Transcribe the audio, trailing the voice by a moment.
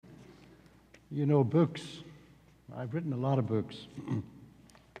You know, books, I've written a lot of books,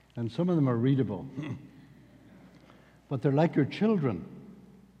 and some of them are readable, but they're like your children,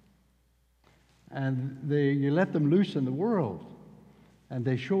 and you let them loose in the world, and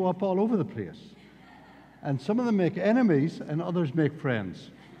they show up all over the place. And some of them make enemies, and others make friends.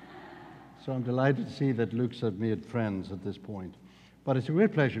 So I'm delighted to see that Luke's have made friends at this point. But it's a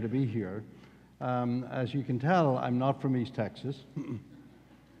great pleasure to be here. As you can tell, I'm not from East Texas.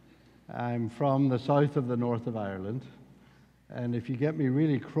 I'm from the south of the north of Ireland, and if you get me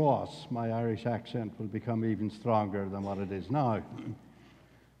really cross, my Irish accent will become even stronger than what it is now.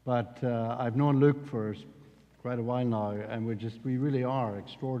 But I've known Luke for quite a while now, and we really are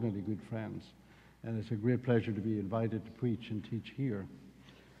extraordinarily good friends, and it's a great pleasure to be invited to preach and teach here.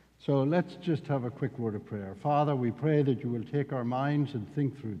 So let's just have a quick word of prayer. Father, we pray that you will take our minds and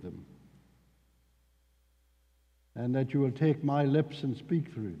think through them, and that you will take my lips and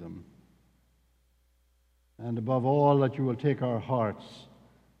speak through them. And above all, that you will take our hearts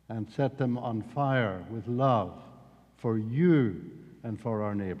and set them on fire with love for you and for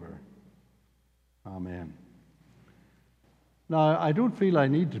our neighbor. Amen. Now, I don't feel I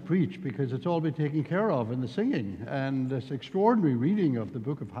need to preach because it's all been taken care of in the singing and this extraordinary reading of the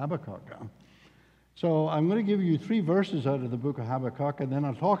book of Habakkuk. So I'm going to give you 3 verses out of the book of Habakkuk, and then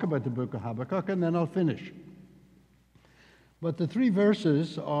I'll talk about the book of Habakkuk, and then I'll finish. But the 3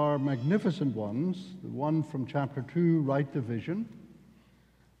 verses are magnificent ones. The one from chapter 2, write the vision,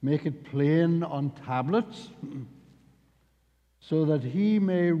 make it plain on tablets, so that he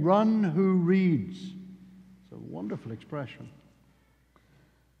may run who reads. It's a wonderful expression.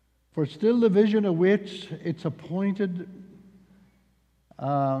 For still the vision awaits its appointed,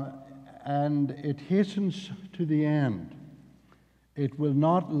 and it hastens to the end. It will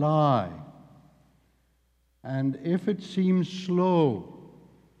not lie. And if it seems slow,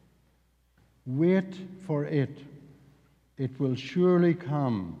 wait for it. It will surely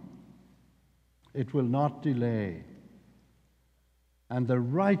come. It will not delay. And the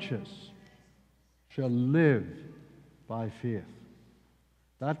righteous shall live by faith.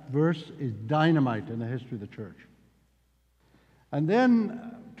 That verse is dynamite in the history of the church. And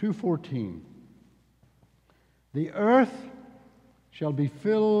then 2:14. The earth shall be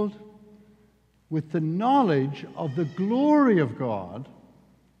filled with the knowledge of the glory of God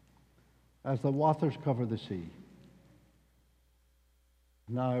as the waters cover the sea.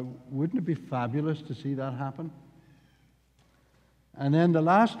 Now, wouldn't it be fabulous to see that happen? And then the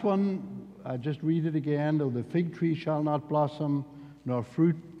last one, I just read it again. Though the fig tree shall not blossom, nor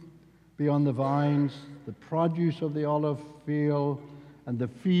fruit be on the vines, the produce of the olive fail, and the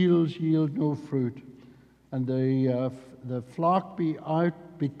fields yield no fruit, and the flock be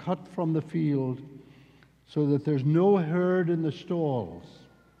cut from the field, so that there's no herd in the stalls.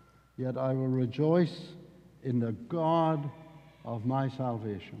 Yet I will rejoice in the God of my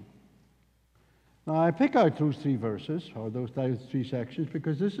salvation. Now, I pick out those 3 verses, or those 3 sections,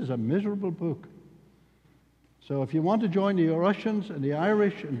 because this is a miserable book. So if you want to join the Russians and the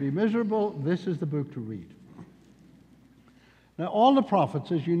Irish and be miserable, this is the book to read. Now, all the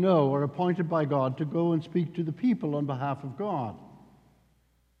prophets, as you know, are appointed by God to go and speak to the people on behalf of God.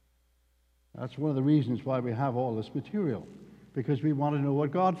 That's one of the reasons why we have all this material, because we want to know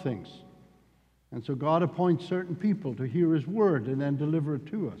what God thinks. And so God appoints certain people to hear his word and then deliver it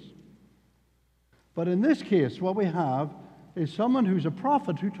to us. But in this case, what we have is someone who's a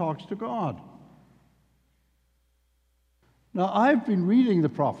prophet who talks to God. Now, I've been reading the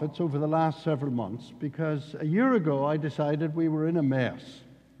prophets over the last several months because a year ago I decided we were in a mess.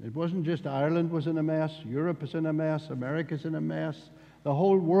 It wasn't just Ireland was in a mess, Europe is in a mess, America's in a mess, the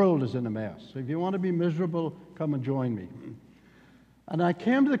whole world is in a mess. So if you want to be miserable, come and join me. And I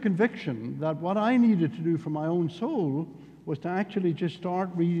came to the conviction that what I needed to do for my own soul was to actually just start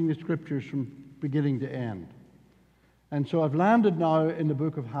reading the scriptures from beginning to end. And so I've landed now in the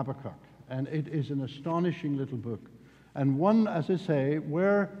book of Habakkuk, and it is an astonishing little book. And one, as I say,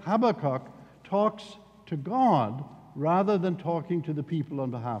 where Habakkuk talks to God rather than talking to the people on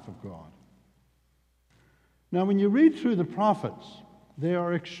behalf of God. Now, when you read through the prophets, they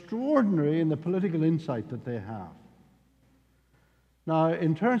are extraordinary in the political insight that they have. Now,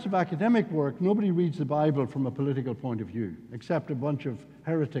 in terms of academic work, nobody reads the Bible from a political point of view, except a bunch of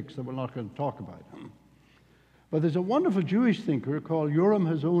heretics that we're not going to talk about. But there's a wonderful Jewish thinker called Yoram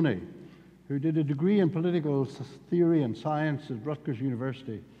Hazony, who did a degree in political theory and science at Rutgers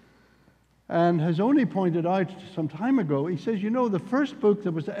University. And Hazony pointed out some time ago, he says, you know, the first book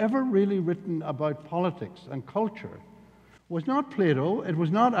that was ever really written about politics and culture was not Plato, it was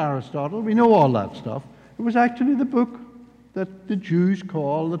not Aristotle, we know all that stuff. It was actually the book that the Jews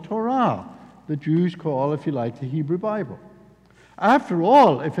call the Torah, the Jews call, if you like, the Hebrew Bible. After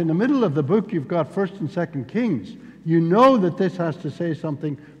all, if in the middle of the book you've got 1st and 2nd Kings, you know that this has to say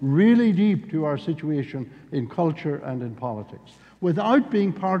something really deep to our situation in culture and in politics, without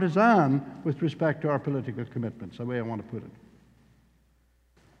being partisan with respect to our political commitments, the way I want to put it.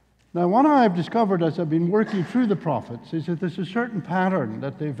 Now, what I've discovered as I've been working through the prophets is that there's a certain pattern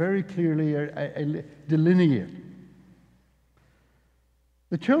that they very clearly delineate.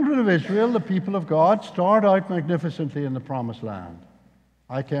 The children of Israel, the people of God, start out magnificently in the Promised Land.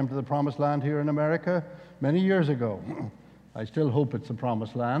 I came to the Promised Land here in America many years ago. I still hope it's the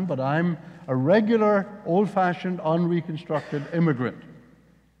Promised Land, but I'm a regular, old-fashioned, unreconstructed immigrant.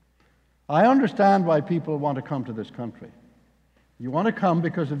 I understand why people want to come to this country. You want to come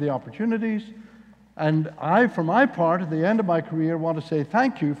because of the opportunities, and I, for my part, at the end of my career, want to say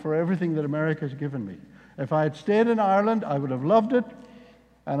thank you for everything that America has given me. If I had stayed in Ireland, I would have loved it,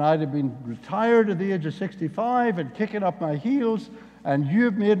 and I'd have been retired at the age of 65 and kicking up my heels, and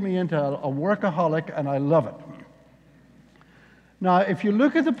you've made me into a workaholic, and I love it. Now, if you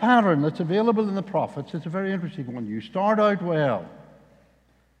look at the pattern that's available in the prophets, it's a very interesting one. You start out well,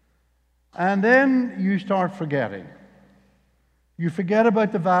 and then you start forgetting. You forget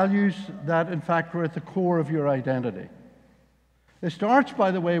about the values that, in fact, were at the core of your identity. It starts, by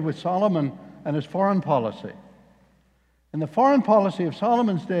the way, with Solomon and his foreign policy. In the foreign policy of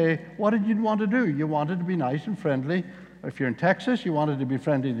Solomon's day, what did you want to do? You wanted to be nice and friendly. If you're in Texas, you wanted to be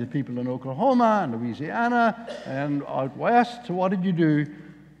friendly to the people in Oklahoma and Louisiana and out west. So what did you do?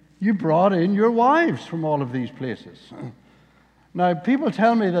 You brought in your wives from all of these places. Now, people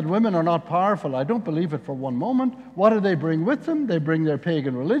tell me that women are not powerful. I don't believe it for one moment. What do they bring with them? They bring their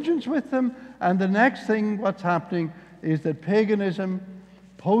pagan religions with them. And the next thing what's happening is that paganism,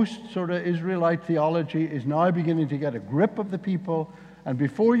 post-Israelite theology, is now beginning to get a grip of the people. And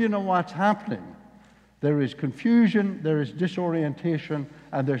before you know what's happening, there is confusion, there is disorientation,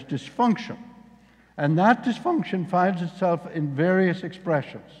 and there's dysfunction. And that dysfunction finds itself in various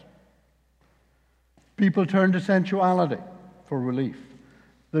expressions. People turn to sensuality for relief.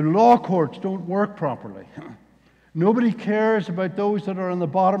 The law courts don't work properly. Nobody cares about those that are on the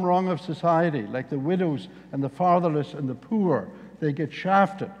bottom rung of society, like the widows and the fatherless and the poor. They get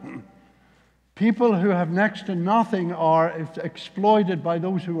shafted. People who have next to nothing are exploited by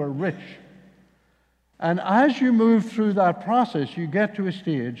those who are rich. And as you move through that process, you get to a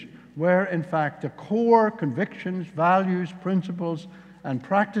stage where, in fact, the core convictions, values, principles, and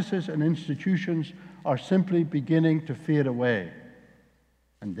practices and institutions are simply beginning to fade away.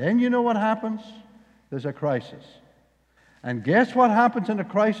 And then you know what happens? There's a crisis. And guess what happens in a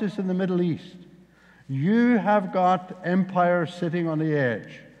crisis in the Middle East? You have got empires sitting on the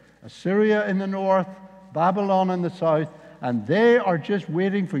edge. Assyria in the north, Babylon in the south, and they are just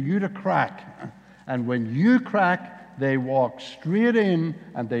waiting for you to crack. And when you crack, they walk straight in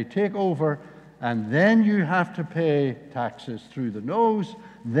and they take over, and then you have to pay taxes through the nose.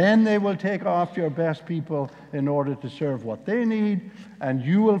 Then they will take off your best people in order to serve what they need, and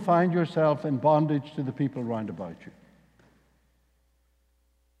you will find yourself in bondage to the people round about you.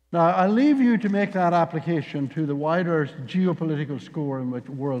 Now, I'll leave you to make that application to the wider geopolitical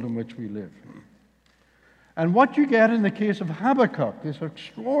world in which we live. And what you get in the case of Habakkuk, this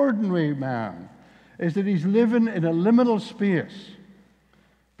extraordinary man, is that he's living in a liminal space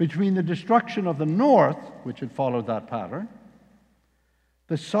between the destruction of the north, which had followed that pattern.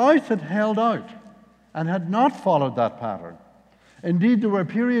 The south had held out and had not followed that pattern. Indeed, there were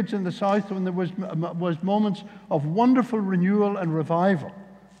periods in the south when there was moments of wonderful renewal and revival.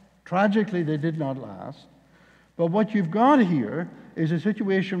 Tragically, they did not last. But what you've got here is a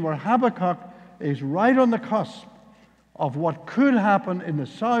situation where Habakkuk is right on the cusp of what could happen in the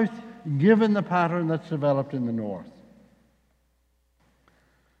south, given the pattern that's developed in the north.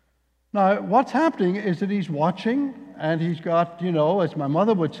 Now, what's happening is that he's watching, and he's got, as my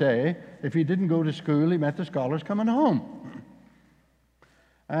mother would say, if he didn't go to school, he met the scholars coming home.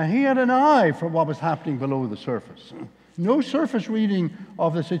 He had an eye for what was happening below the surface. No surface reading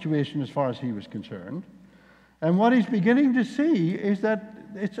of the situation as far as he was concerned. And what he's beginning to see is that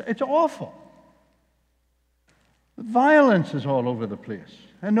it's awful. Violence is all over the place,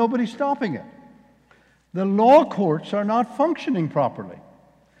 and nobody's stopping it. The law courts are not functioning properly.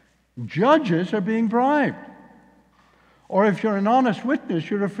 Judges are being bribed. Or if you're an honest witness,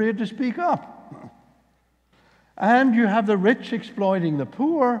 you're afraid to speak up. And you have the rich exploiting the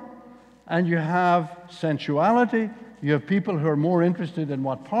poor, and you have sensuality. You have people who are more interested in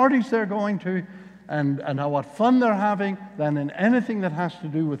what parties they're going to and what fun they're having than in anything that has to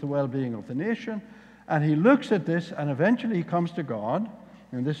do with the well-being of the nation. And he looks at this, and eventually he comes to God,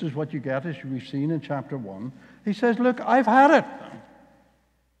 and this is what you get as we've seen in chapter 1. He says, look, I've had it.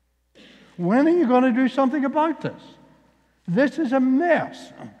 When are you going to do something about this? This is a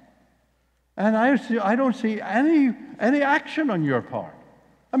mess. And I don't see any action on your part.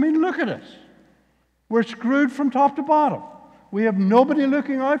 I mean, look at us. We're screwed from top to bottom. We have nobody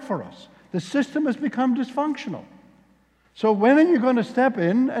looking out for us. The system has become dysfunctional. So when are you going to step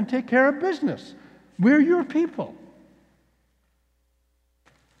in and take care of business? We're your people.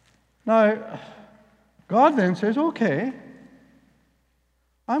 Now, God then says, okay,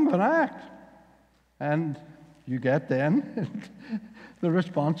 I'm going to act. And you get then the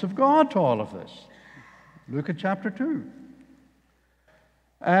response of God to all of this. Look at chapter 2.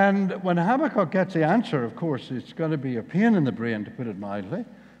 And when Habakkuk gets the answer, of course, it's going to be a pain in the brain, to put it mildly.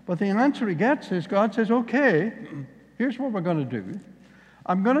 But the answer he gets is God says, okay, here's what we're going to do.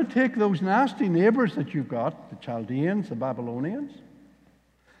 I'm going to take those nasty neighbors that you've got, the Chaldeans, the Babylonians.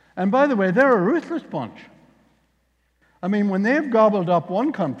 And by the way, they're a ruthless bunch. I mean, when they've gobbled up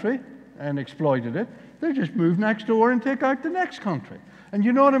one country and exploited it, they just move next door and take out the next country. And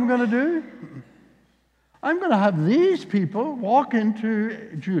you know what I'm going to do? I'm going to have these people walk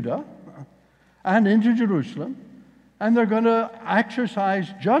into Judah and into Jerusalem, and they're going to exercise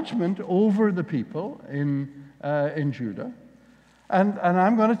judgment over the people in Judah. And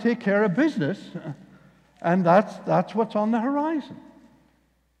I'm going to take care of business, and that's what's on the horizon.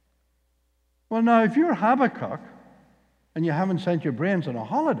 Well, now, if you're Habakkuk and you haven't sent your brains on a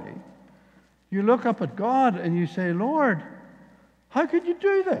holiday, you look up at God and you say, Lord, how could you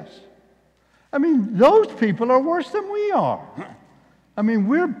do this? I mean, those people are worse than we are. I mean,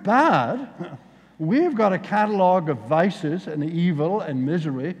 we're bad. We've got a catalog of vices and evil and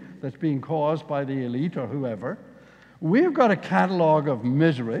misery that's being caused by the elite or whoever. We've got a catalog of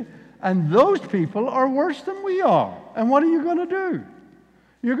misery, and those people are worse than we are. And what are you going to do?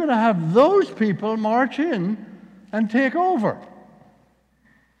 You're going to have those people march in and take over.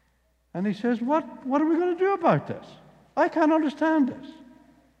 And he says, what are we going to do about this? I can't understand this.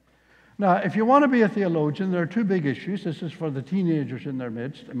 Now, if you want to be a theologian, there are two big issues. This is for the teenagers in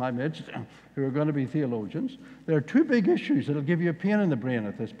my midst, who are going to be theologians. There are two big issues that will give you a pain in the brain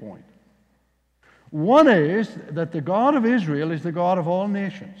at this point. One is that the God of Israel is the God of all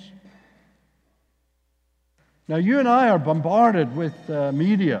nations. Now, you and I are bombarded with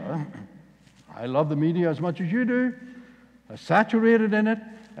media. I love the media as much as you do. I'm saturated in it.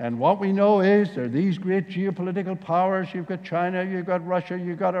 And what we know is there are these great geopolitical powers. You've got China, you've got Russia,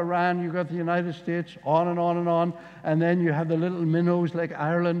 you've got Iran, you've got the United States, on and on and on. And then you have the little minnows like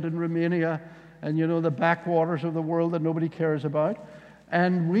Ireland and Romania and, you know, the backwaters of the world that nobody cares about.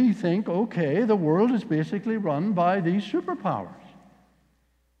 And we think, okay, the world is basically run by these superpowers.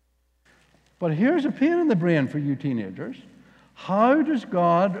 But here's a pain in the brain for you teenagers. How does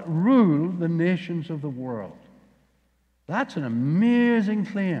God rule the nations of the world? That's an amazing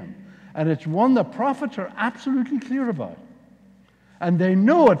claim. And it's one the prophets are absolutely clear about. And they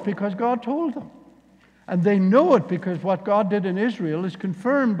know it because God told them. And they know it because what God did in Israel is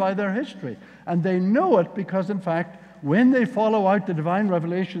confirmed by their history. And they know it because, in fact, when they follow out the divine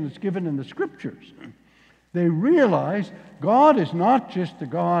revelation that's given in the Scriptures, they realize God is not just the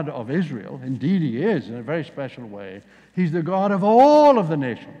God of Israel. Indeed, He is in a very special way. He's the God of all of the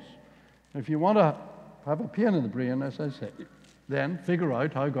nations. If you want to have a pain in the brain, as I say, then figure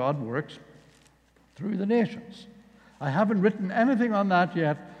out how God works through the nations. I haven't written anything on that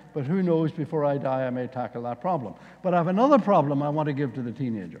yet, but who knows, before I die I may tackle that problem. But I have another problem I want to give to the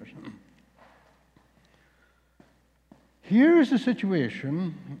teenagers. Here's a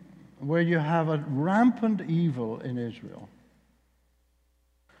situation where you have a rampant evil in Israel.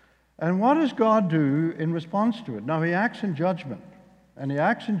 And what does God do in response to it? Now, He acts in judgment. And He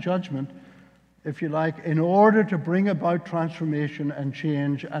acts in judgment, if you like, in order to bring about transformation and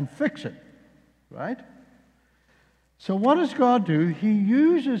change and fix it. Right? So what does God do? He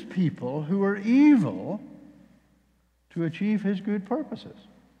uses people who are evil to achieve His good purposes.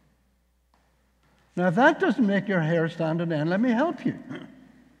 Now, if that doesn't make your hair stand on end, let me help you.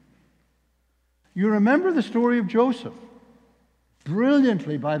 You remember the story of Joseph.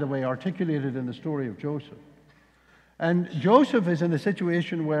 Brilliantly, by the way, articulated in the story of Joseph. And Joseph is in a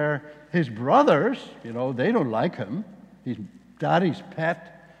situation where his brothers, you know, they don't like him. He's daddy's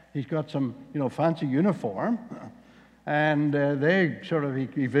pet. He's got some, fancy uniform. And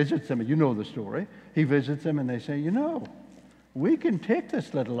he visits them. You know the story. He visits them and they say, we can take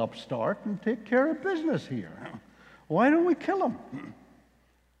this little upstart and take care of business here. Why don't we kill him?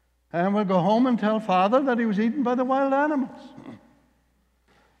 And we'll go home and tell Father that he was eaten by the wild animals.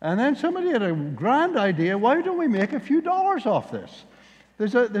 And then somebody had a grand idea, why don't we make a few dollars off this?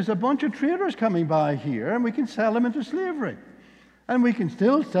 there's a bunch of traders coming by here, and we can sell them into slavery. And we can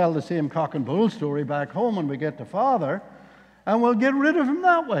still tell the same cock and bull story back home when we get to Father, and we'll get rid of him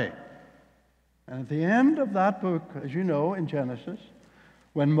that way. And at the end of that book, as you know, in Genesis,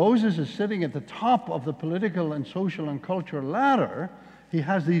 when Moses is sitting at the top of the political and social and cultural ladder, he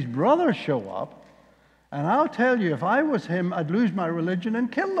has these brothers show up, and I'll tell you, if I was him, I'd lose my religion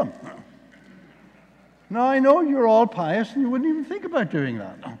and kill them. Now, I know you're all pious, and you wouldn't even think about doing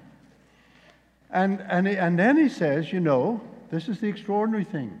that. And then he says, you know, this is the extraordinary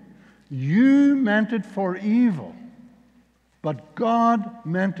thing. You meant it for evil, but God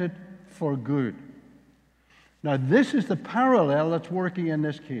meant it for good. Now, this is the parallel that's working in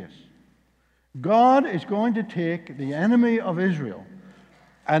this case. God is going to take the enemy of Israel,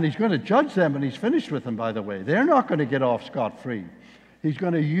 and he's going to judge them, and he's finished with them, by the way. They're not going to get off scot-free. He's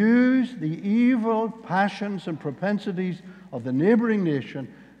going to use the evil passions and propensities of the neighboring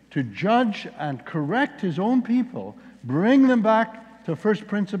nation to judge and correct his own people, bring them back to first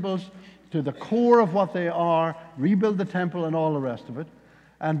principles, to the core of what they are, rebuild the temple and all the rest of it.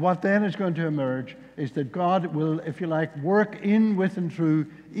 And what then is going to emerge is that God will, if you like, work in, with, and through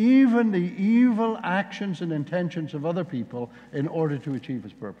even the evil actions and intentions of other people in order to achieve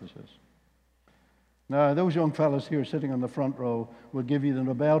his purposes. Now, those young fellows here sitting on the front row will give you the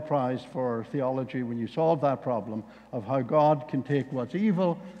Nobel Prize for theology when you solve that problem of how God can take what's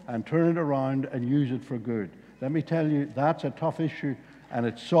evil and turn it around and use it for good. Let me tell you, that's a tough issue, and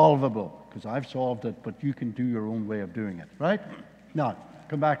it's solvable, because I've solved it, but you can do your own way of doing it, right? Now,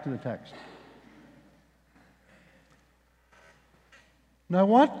 come back to the text. Now,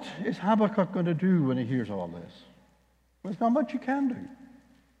 what is Habakkuk going to do when he hears all this? Well, there's not much you can do.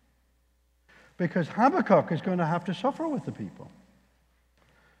 Because Habakkuk is going to have to suffer with the people.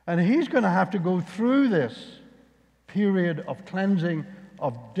 And he's going to have to go through this period of cleansing,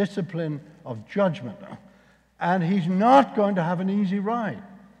 of discipline, of judgment. And he's not going to have an easy ride.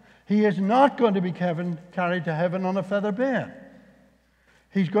 He is not going to be carried to heaven on a feather bed.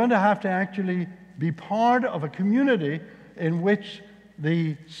 He's going to have to actually be part of a community in which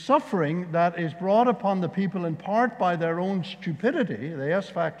the suffering that is brought upon the people in part by their own stupidity, the S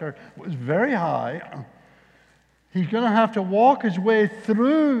factor was very high. He's going to have to walk his way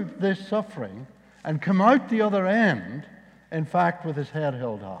through this suffering and come out the other end, in fact, with his head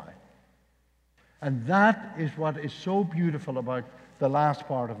held high. And that is what is so beautiful about the last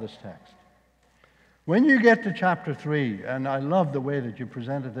part of this text. When you get to chapter 3, and I love the way that you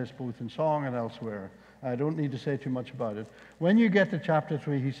presented this both in song and elsewhere, I don't need to say too much about it. When you get to chapter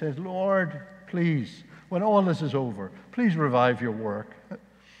 3, he says, Lord, please, when all this is over, please revive your work.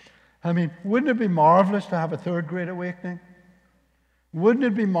 I mean, wouldn't it be marvelous to have a third great awakening? Wouldn't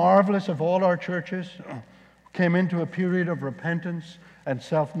it be marvelous if all our churches came into a period of repentance and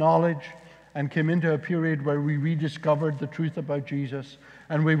self-knowledge and came into a period where we rediscovered the truth about Jesus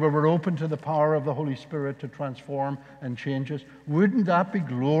and we were open to the power of the Holy Spirit to transform and change us? Wouldn't that be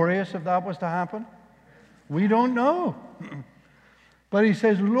glorious if that was to happen? We don't know. But he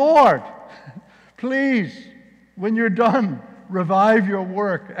says, Lord, please, when you're done, revive your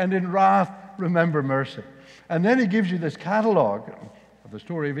work, and in wrath, remember mercy. And then he gives you this catalog of the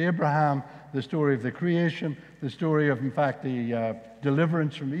story of Abraham, the story of the creation, the story of, in fact, the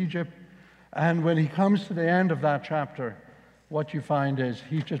deliverance from Egypt. And when he comes to the end of that chapter, what you find is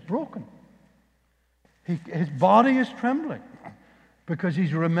he's just broken. His body is trembling because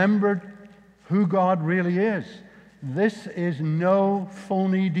he's remembered who God really is. This is no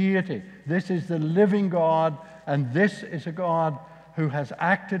phony deity. This is the living God, and this is a God who has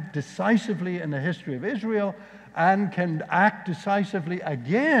acted decisively in the history of Israel and can act decisively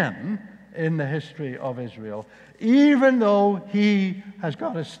again in the history of Israel, even though he has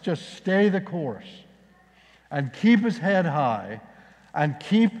got to just stay the course and keep his head high and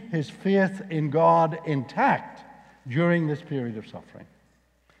keep his faith in God intact during this period of suffering.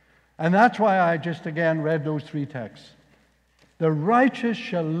 And that's why I just again read those three texts. The righteous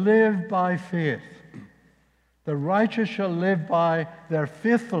shall live by faith. The righteous shall live by their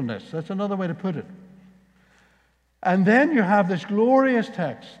faithfulness. That's another way to put it. And then you have this glorious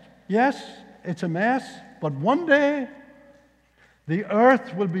text. Yes, it's a mess, but one day the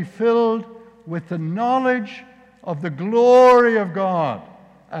earth will be filled with the knowledge of the glory of God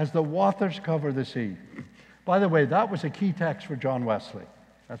as the waters cover the sea. By the way, that was a key text for John Wesley.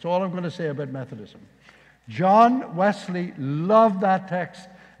 That's all I'm going to say about Methodism. John Wesley loved that text,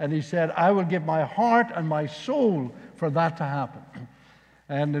 and he said, I will give my heart and my soul for that to happen.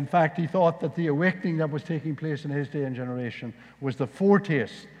 And in fact, he thought that the awakening that was taking place in his day and generation was the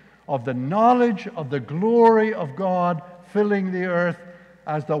foretaste of the knowledge of the glory of God filling the earth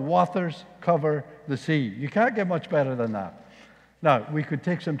as the waters cover the sea. You can't get much better than that. Now, we could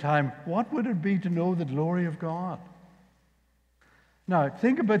take some time. What would it be to know the glory of God? Now,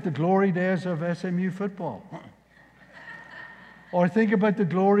 think about the glory days of SMU football. Or think about the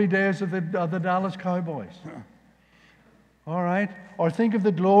glory days of the Dallas Cowboys. All right? Or think of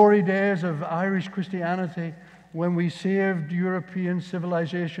the glory days of Irish Christianity when we saved European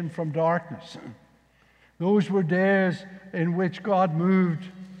civilization from darkness. Those were days in which God moved.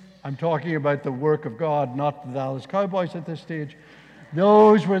 I'm talking about the work of God, not the Dallas Cowboys at this stage.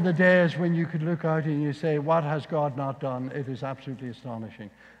 Those were the days when you could look out and you say, what has God not done? It is absolutely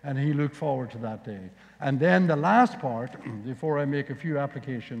astonishing. And he looked forward to that day. And then the last part, before I make a few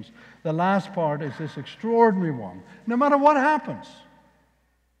applications, the last part is this extraordinary one. No matter what happens,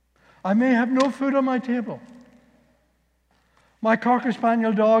 I may have no food on my table. My Cocker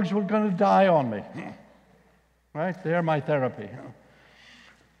Spaniel dogs were going to die on me. Right? They're my therapy.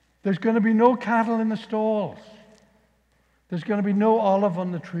 There's going to be no cattle in the stalls. There's going to be no olive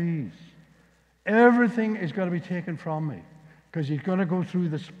on the trees. Everything is going to be taken from me because he's going to go through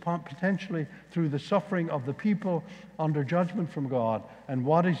this, potentially through the suffering of the people under judgment from God. And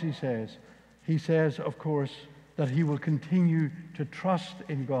what is he says? He says, of course, that he will continue to trust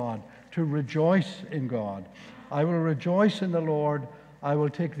in God, to rejoice in God. I will rejoice in the Lord. I will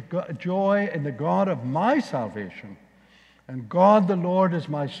take joy in the God of my salvation. And God the Lord is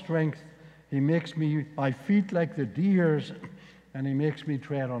my strength. He makes my feet like the deer's, and he makes me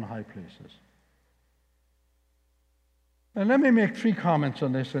tread on high places. Now let me make 3 comments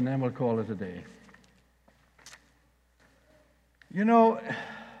on this, and then we'll call it a day. You know,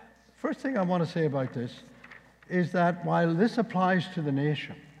 first thing I want to say about this is that while this applies to the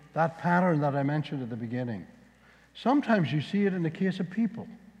nation, that pattern that I mentioned at the beginning, sometimes you see it in the case of people.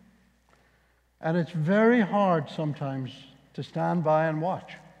 And it's very hard sometimes to stand by and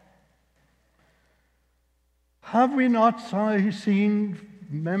watch. Have we not seen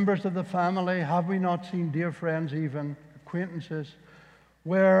members of the family, have we not seen dear friends, even acquaintances,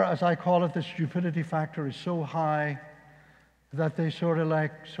 where, as I call it, the stupidity factor is so high that they sort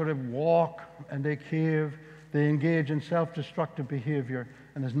of walk and they cave, they engage in self-destructive behavior,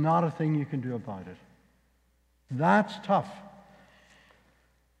 and there's not a thing you can do about it. That's tough.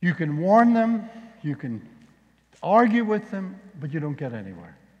 You can warn them, you can argue with them, but you don't get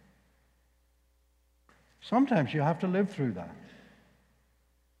anywhere. Sometimes you have to live through that.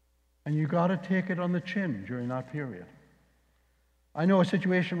 And you've got to take it on the chin during that period. I know a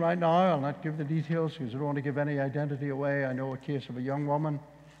situation right now, I'll not give the details because I don't want to give any identity away. I know a case of a young woman,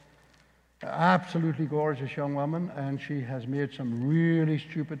 absolutely gorgeous young woman, and she has made some really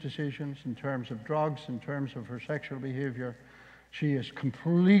stupid decisions in terms of drugs, in terms of her sexual behavior. She is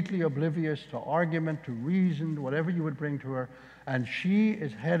completely oblivious to argument, to reason, whatever you would bring to her, and she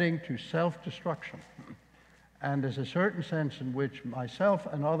is heading to self-destruction. And there's a certain sense in which myself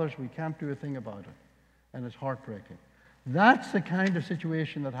and others, we can't do a thing about it. And it's heartbreaking. That's the kind of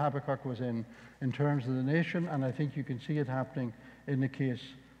situation that Habakkuk was in terms of the nation, and I think you can see it happening in the case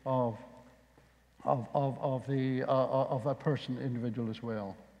of a person, individual as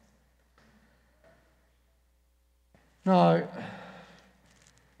well. Now,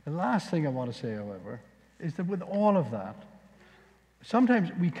 the last thing I want to say, however, is that with all of that, sometimes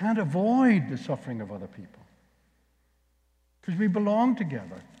we can't avoid the suffering of other people because we belong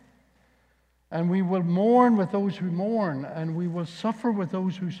together. And we will mourn with those who mourn, and we will suffer with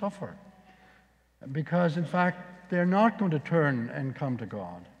those who suffer. Because, in fact, they're not going to turn and come to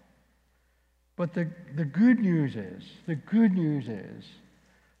God. But the good news is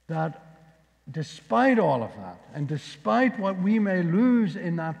that despite all of that, and despite what we may lose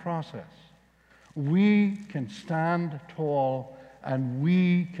in that process, we can stand tall and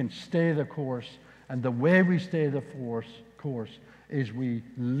we can stay the course. And the way we stay the course is we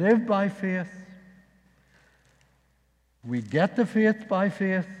live by faith, we get the faith by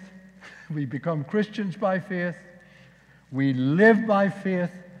faith, we become Christians by faith, we live by faith,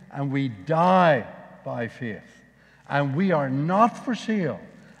 and we die by faith. And we are not for sale,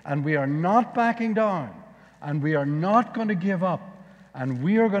 and we are not backing down, and we are not going to give up, and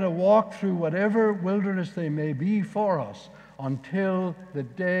we are going to walk through whatever wilderness they may be for us until the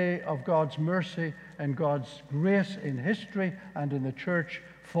day of God's mercy and God's grace in history and in the church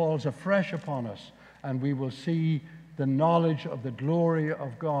falls afresh upon us, and we will see the knowledge of the glory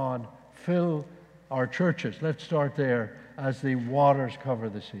of God fill our churches. Let's start there, as the waters cover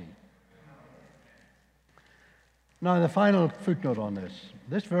the sea. Now, the final footnote on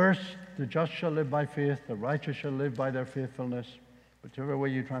this verse, the just shall live by faith, the righteous shall live by their faithfulness, whichever way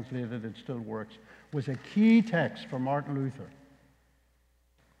you translate it, it still works, was a key text for Martin Luther.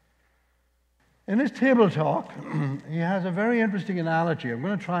 In his table talk, he has a very interesting analogy. I'm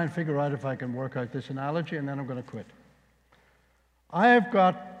going to try and figure out if I can work out this analogy, and then I'm going to quit. I have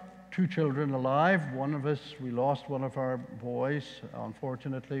got 2 children alive. One of us, we lost one of our boys,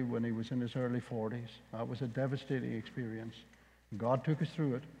 unfortunately, when he was in his early 40s. That was a devastating experience. God took us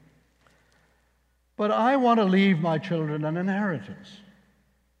through it. But I want to leave my children an inheritance.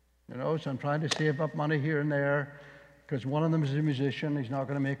 So I'm trying to save up money here and there, because one of them is a musician. He's not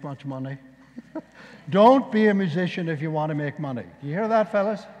going to make much money. Don't be a musician if you want to make money. Do you hear that,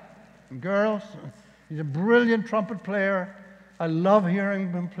 fellas and girls? He's a brilliant trumpet player. I love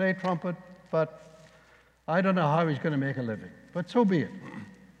hearing him play trumpet, but I don't know how he's going to make a living. But so be it.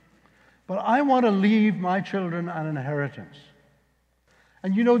 But I want to leave my children an inheritance.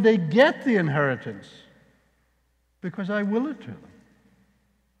 And they get the inheritance because I will it to them.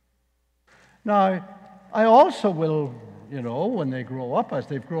 Now, I also will, when they grow up, as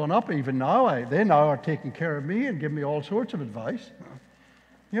they've grown up even now, they now are taking care of me and give me all sorts of advice.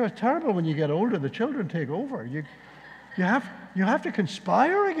 It's terrible when you get older, the children take over. You have to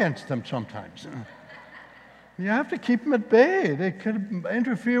conspire against them sometimes. You have to keep them at bay. They could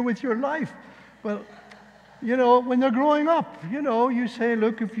interfere with your life. Well, when they're growing up, you say,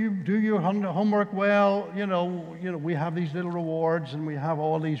 look, if you do your homework well, we have these little rewards, and we have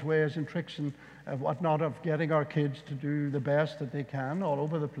all these ways and tricks and whatnot of getting our kids to do the best that they can all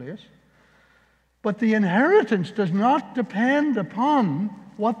over the place. But the inheritance does not depend upon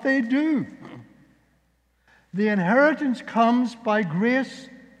what they do. The inheritance comes by grace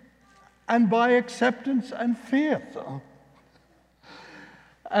and by acceptance and faith.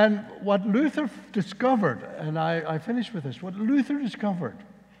 And what Luther discovered, and I finish with this, what Luther discovered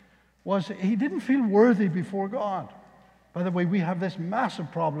was he didn't feel worthy before God. By the way, we have this massive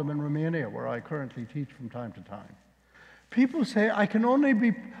problem in Romania, where I currently teach from time to time. People say, I can only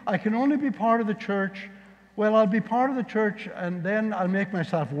be part of the church. Well, I'll be part of the church, and then I'll make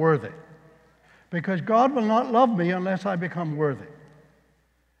myself worthy, because God will not love me unless I become worthy.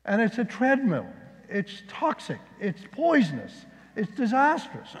 And it's a treadmill. It's toxic. It's poisonous. It's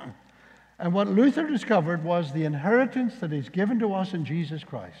disastrous. And what Luther discovered was the inheritance that is given to us in Jesus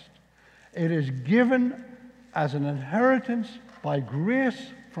Christ. It is given as an inheritance by grace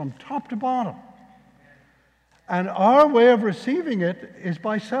from top to bottom. And our way of receiving it is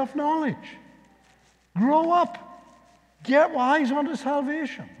by self-knowledge. Grow up. Get wise unto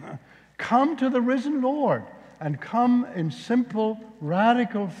salvation. Come to the risen Lord, and come in simple,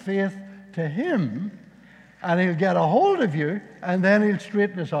 radical faith to Him, and He'll get a hold of you, and then He'll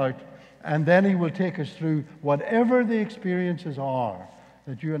straighten us out, and then He will take us through whatever the experiences are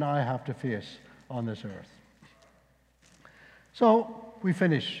that you and I have to face on this earth. So we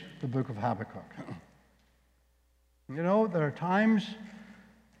finish the book of Habakkuk. There are times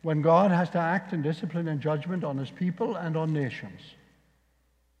when God has to act in discipline and judgment on His people and on nations.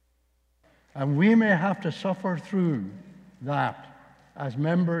 And we may have to suffer through that as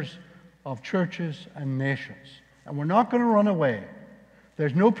members of churches and nations. And we're not going to run away.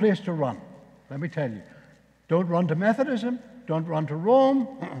 There's no place to run, let me tell you. Don't run to Methodism. Don't run to Rome.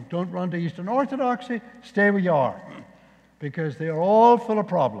 Don't run to Eastern Orthodoxy. Stay where you are, because they are all full of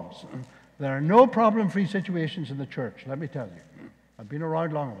problems. There are no problem-free situations in the church, let me tell you. I've been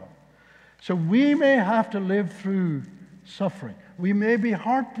around long enough. So we may have to live through suffering. We may be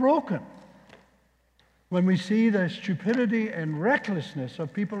heartbroken when we see the stupidity and recklessness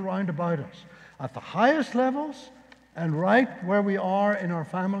of people round about us, at the highest levels and right where we are in our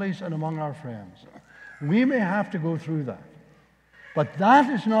families and among our friends. We may have to go through that. But that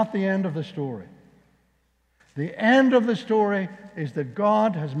is not the end of the story. The end of the story is that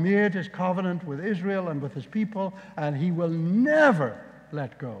God has made His covenant with Israel and with His people, and He will never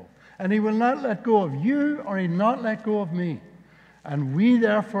let go. And He will not let go of you, or He will not let go of me. And we,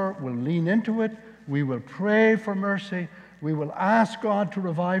 therefore, will lean into it. We will pray for mercy. We will ask God to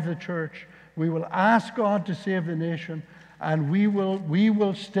revive the church. We will ask God to save the nation. And we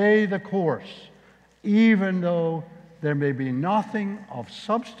will stay the course, even though there may be nothing of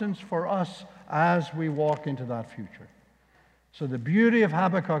substance for us as we walk into that future. So the beauty of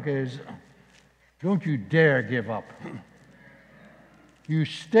Habakkuk is, don't you dare give up. You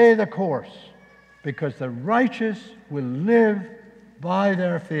stay the course, because the righteous will live by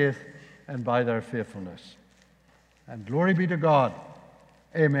their faith and by their faithfulness. And glory be to God.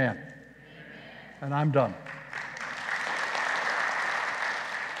 Amen. And I'm done.